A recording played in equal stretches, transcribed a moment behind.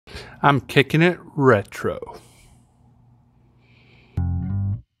I'm kicking it retro.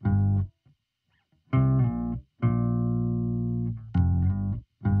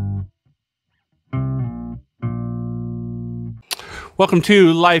 Welcome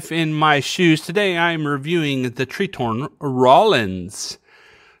to Life in My Shoes. Today I'm reviewing the Tretorn Rawlins.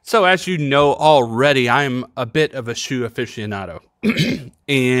 So as you know already, I'm a bit of a shoe aficionado.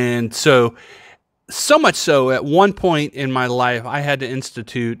 And so much so, at one point in my life, I had to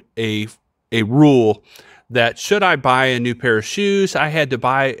institute a rule that should I buy a new pair of shoes, I had to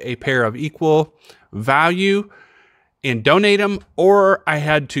buy a pair of equal value and donate them, or I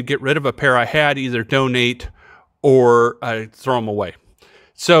had to get rid of a pair I had, either donate or throw them away.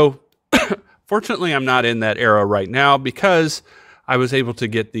 So fortunately, I'm not in that era right now because I was able to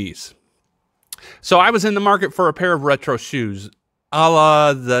get these. So I was in the market for a pair of retro shoes, a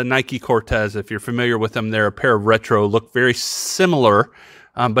la the Nike Cortez. If you're familiar with them, they're a pair of retro, look very similar,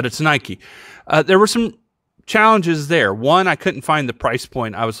 but it's Nike. There were some challenges there. One, I couldn't find the price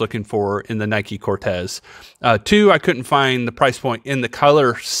point I was looking for in the Nike Cortez. Two, I couldn't find the price point in the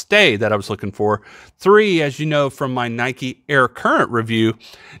color stay that I was looking for. Three, as you know from my Nike Air Current review,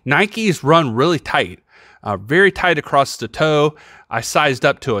 Nikes run really tight, very tight across the toe. I sized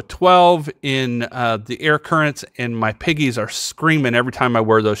up to a 12 in the Air Currents, and my piggies are screaming every time I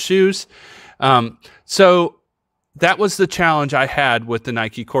wear those shoes. So that was the challenge I had with the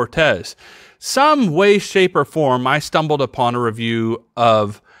Nike Cortez. Some way, shape, or form, I stumbled upon a review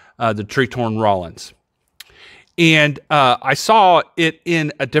of the Tretorn Rawlins. And I saw it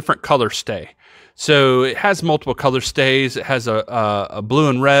in a different color stay. So it has multiple color stays. It has a blue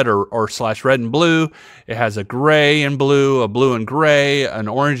and red or slash red and blue. It has a gray and blue, a blue and gray, an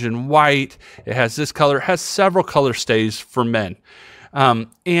orange and white. It has this color. It has several color stays for men.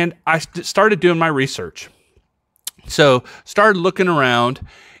 And I started doing my research. So started looking around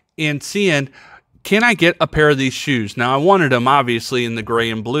and seeing, can I get a pair of these shoes? Now, I wanted them obviously in the gray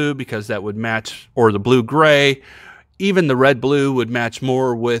and blue because that would match, or the blue gray. Even the red blue would match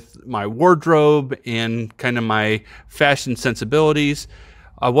more with my wardrobe and kind of my fashion sensibilities.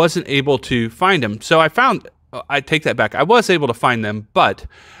 I wasn't able to find them. So I take that back. I was able to find them, but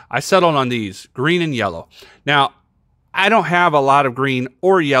I settled on these, green and yellow. Now, I don't have a lot of green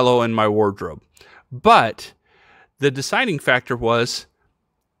or yellow in my wardrobe, but the deciding factor was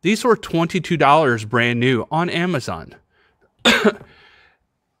these were $22 brand new on Amazon.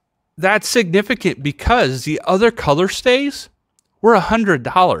 That's significant because the other color stays were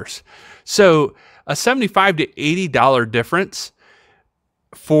 $100. So a $75 to $80 difference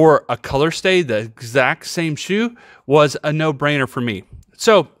for a color stay, the exact same shoe, was a no-brainer for me.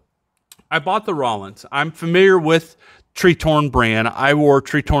 So I bought the Rawlins. I'm familiar with Tretorn brand. I wore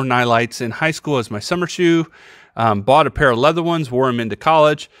Tretorn Nightlights in high school as my summer shoe. Bought a pair of leather ones, wore them into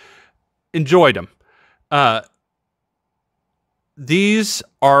college, enjoyed them. These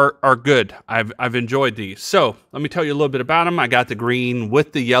are good. I've enjoyed these. So let me tell you a little bit about them. I got the green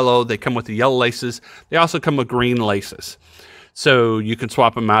with the yellow. They come with the yellow laces. They also come with green laces. So you can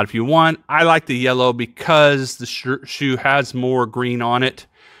swap them out if you want. I like the yellow because the shoe has more green on it.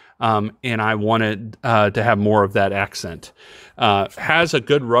 And I wanted to have more of that accent. Has a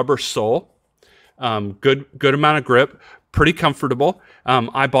good rubber sole. Good amount of grip, pretty comfortable.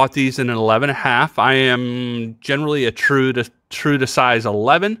 I bought these in an 11.5. I am generally a true to size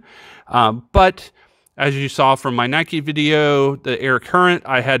 11, but as you saw from my Nike video, the Air Current,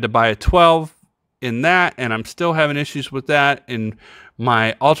 I had to buy a 12 in that, and I'm still having issues with that. In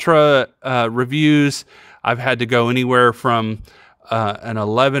my Ultra reviews, I've had to go anywhere from an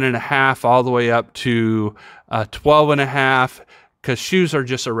 11.5 all the way up to 12.5 because shoes are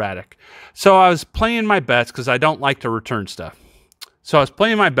just erratic. So I was playing my bets because I don't like to return stuff. So I was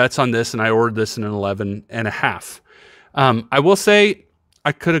playing my bets on this, and I ordered this in an 11.5. I will say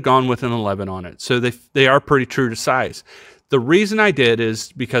I could have gone with an 11 on it. So they are pretty true to size. The reason I did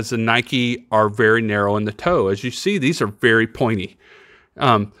is because the Nike are very narrow in the toe. As you see, these are very pointy.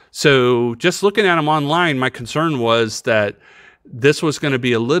 So just looking at them online, my concern was that this was going to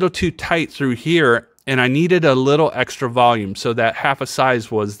be a little too tight through here, and I needed a little extra volume. So that half a size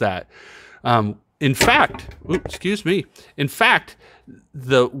was that. In fact,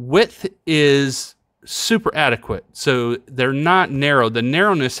 the width is super adequate. So they're not narrow. The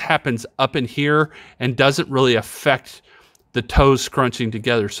narrowness happens up in here and doesn't really affect the toes scrunching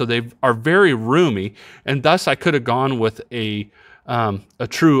together. So they are very roomy, and thus I could have gone with a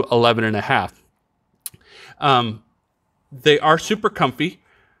true 11.5. They are super comfy.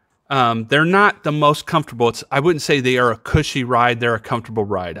 They're not the most comfortable. I wouldn't say they are a cushy ride. They're a comfortable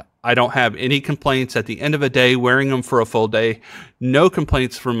ride. I don't have any complaints at the end of a day wearing them for a full day. No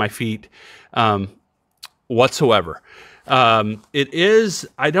complaints from my feet whatsoever. It is,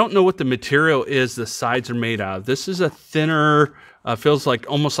 I don't know what the material is the sides are made out of. This is a thinner, feels like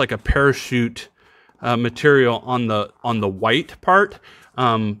almost like a parachute material on the white part.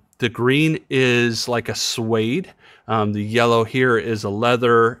 The green is like a suede. The yellow here is a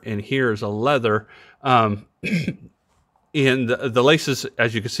leather, and here is a leather. And the laces,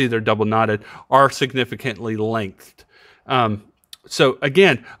 as you can see, they're double knotted, are significantly lengthed. So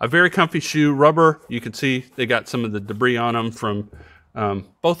again, a very comfy shoe, rubber. You can see they got some of the debris on them from,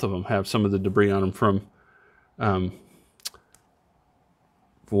 both of them have some of the debris on them from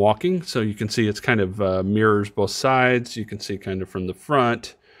walking. So you can see it's kind of mirrors both sides. You can see kind of from the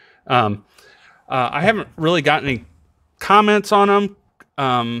front. I haven't really gotten any comments on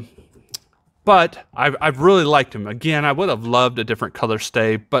them, but I've really liked them. Again, I would have loved a different color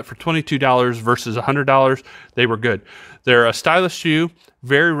stay, but for $22 versus $100, they were good. They're a stylish shoe,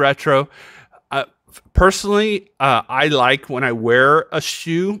 very retro. Personally, I like when I wear a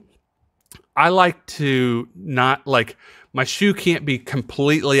shoe, I like to not like, my shoe can't be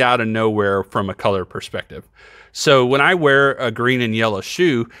completely out of nowhere from a color perspective. So when I wear a green and yellow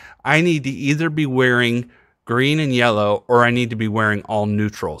shoe, I need to either be wearing green and yellow, or I need to be wearing all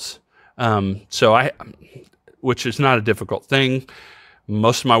neutrals. Which is not a difficult thing.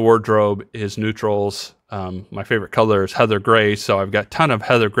 Most of my wardrobe is neutrals. My favorite color is heather gray, so I've got a ton of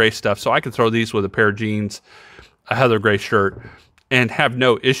heather gray stuff. So I can throw these with a pair of jeans, a heather gray shirt, and have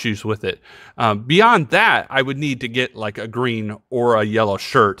no issues with it. Beyond that, I would need to get like a green or a yellow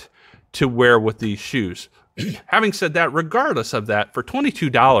shirt to wear with these shoes. Having said that, regardless of that, for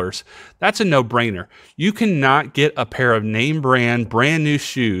 $22, that's a no-brainer. You cannot get a pair of name brand, brand new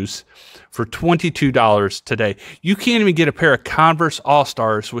shoes for $22 today. You can't even get a pair of Converse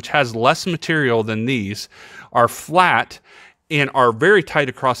All-Stars, which has less material than these, are flat and are very tight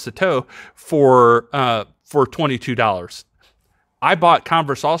across the toe for $22. I bought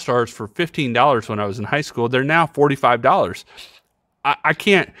Converse All-Stars for $15 when I was in high school. They're now $45. I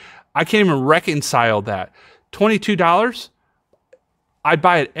can't even reconcile that. $22, I'd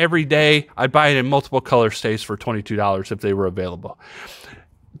buy it every day. I'd buy it in multiple color stays for $22 if they were available.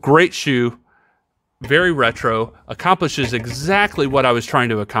 Great shoe, very retro, accomplishes exactly what I was trying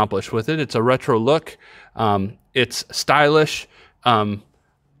to accomplish with it. It's a retro look. It's stylish.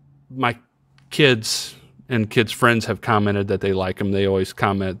 My kids and kids' friends have commented that they like them. They always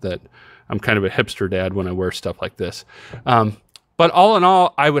comment that I'm kind of a hipster dad when I wear stuff like this. But all in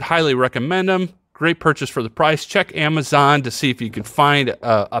all, I would highly recommend them. Great purchase for the price. Check Amazon to see if you can find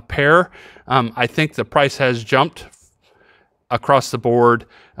a pair. I think the price has jumped across the board,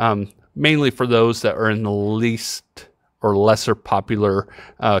 mainly for those that are in the least or lesser popular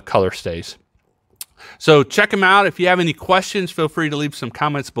color stays. So check them out. If you have any questions, feel free to leave some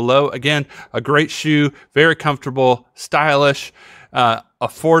comments below. Again, a great shoe, very comfortable, stylish,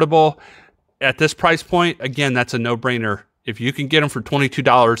 affordable. At this price point, again, that's a no-brainer. If you can get them for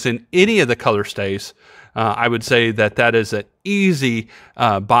 $22 in any of the color stays, I would say that is an easy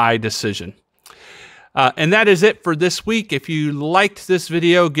buy decision. And that is it for this week. If you liked this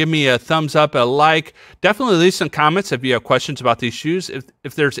video, give me a thumbs up, a like. Definitely leave some comments if you have questions about these shoes.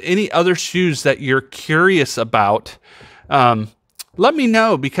 If there's any other shoes that you're curious about, let me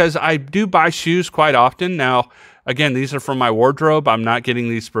know, because I do buy shoes quite often. Now, again, these are from my wardrobe. I'm not getting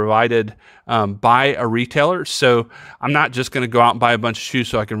these provided by a retailer, so I'm not just going to go out and buy a bunch of shoes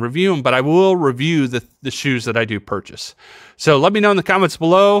so I can review them, but I will review the shoes that I do purchase. So let me know in the comments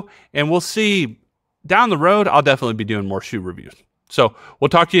below, and we'll see. Down the road, I'll definitely be doing more shoe reviews. So we'll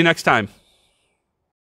talk to you next time.